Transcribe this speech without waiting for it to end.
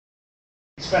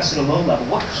expressed at a low level,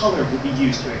 what color would be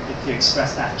used to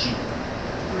express that gene?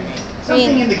 Green.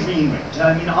 Something in the green range.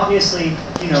 I mean, obviously,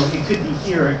 you know, it could be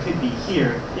here, or it could be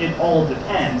here. It all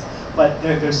depends. But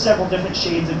there's several different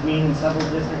shades of green and several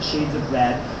different shades of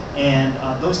red, and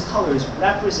those colors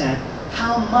represent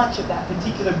how much of that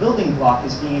particular building block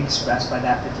is being expressed by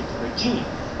that particular gene.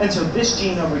 And so this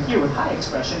gene over here with high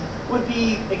expression would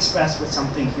be expressed with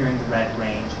something here in the red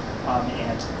range,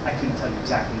 and I couldn't tell you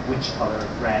exactly which color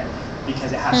of red,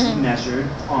 because it has to be measured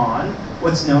on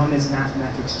what's known as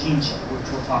mathematics gene shape, which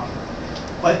we'll talk about.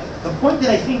 But the point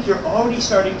that I think you're already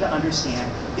starting to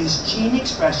understand is gene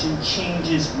expression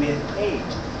changes with age.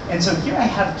 And so here I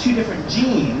have two different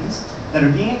genes that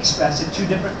are being expressed at two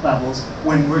different levels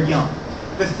when we're young.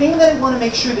 The thing that I want to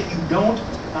make sure that you don't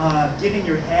get in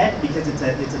your head, because it's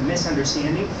a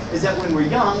misunderstanding, is that when we're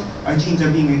young, our genes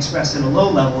are being expressed at a low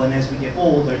level, and as we get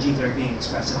old, our genes are being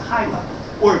expressed at a high level.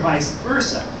 Or vice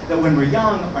versa, that when we're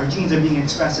young, our genes are being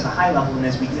expressed at a high level, and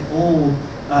as we get old,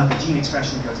 the gene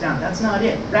expression goes down. That's not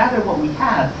it. Rather, what we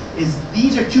have is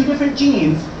these are two different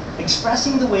genes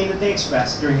expressing the way that they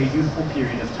express during a youthful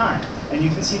period of time. And you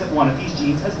can see that one of these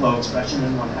genes has low expression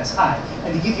and one has high.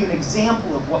 And to give you an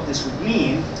example of what this would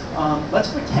mean,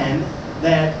 let's pretend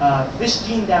that this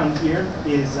gene down here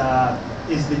is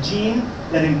the gene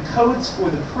that encodes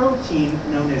for the protein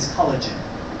known as collagen.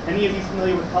 Any of you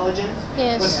familiar with collagen?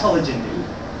 Yes. What's collagen do?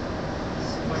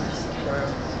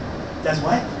 Does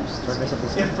what?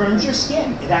 It firms your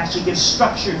skin. It actually gives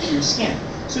structure to your skin.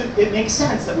 So it makes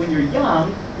sense that when you're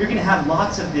young, you're going to have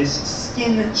lots of this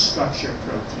skin structure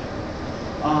protein.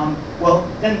 Well,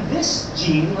 then this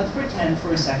gene, let's pretend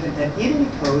for a second that it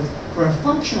encodes for a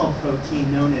functional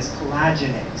protein known as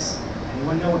collagenase.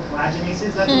 Anyone know what collagenase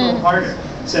is? That's a little harder.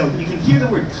 So you can hear the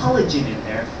word collagen in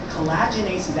there.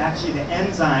 Collagenase is actually the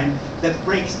enzyme that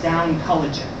breaks down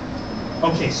collagen.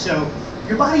 Okay, so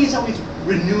your body is always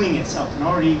renewing itself,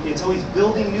 and it's always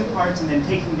building new parts and then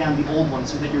taking down the old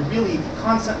ones, so that you're really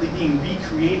constantly being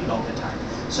recreated all the time.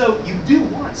 So you do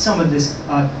want some of this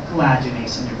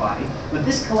collagenase in your body, but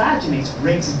this collagenase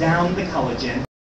breaks down the collagen